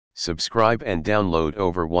Subscribe and download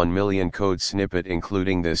over 1 million code snippet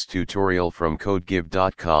including this tutorial from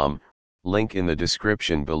codegive.com, link in the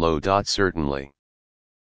description below. Certainly.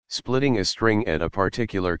 Splitting a string at a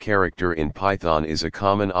particular character in Python is a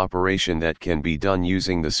common operation that can be done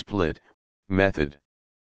using the split method.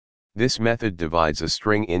 This method divides a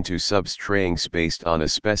string into substrings based on a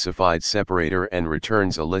specified separator and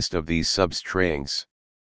returns a list of these substrings.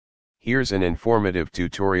 Here's an informative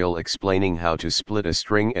tutorial explaining how to split a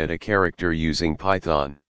string at a character using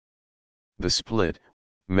Python. The split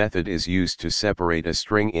method is used to separate a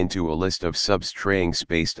string into a list of substrings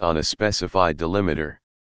based on a specified delimiter.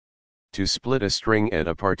 To split a string at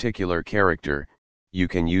a particular character, you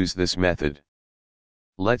can use this method.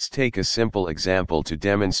 Let's take a simple example to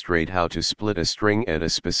demonstrate how to split a string at a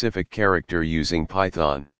specific character using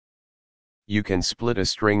Python. You can split a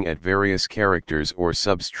string at various characters or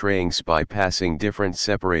substrings by passing different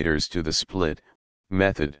separators to the split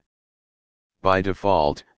method. By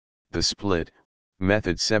default, the split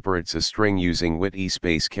method separates a string using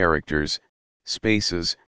whitespace characters,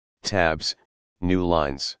 spaces, tabs,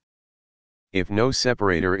 newlines. If no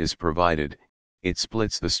separator is provided, it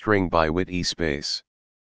splits the string by whitespace.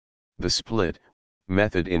 The split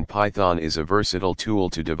method in Python is a versatile tool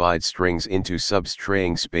to divide strings into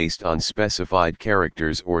substrings based on specified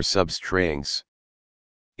characters or substrings.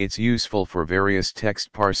 It's useful for various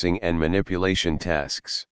text parsing and manipulation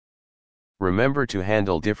tasks. Remember to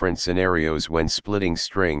handle different scenarios when splitting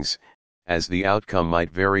strings, as the outcome might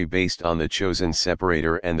vary based on the chosen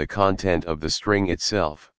separator and the content of the string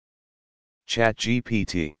itself.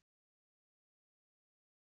 ChatGPT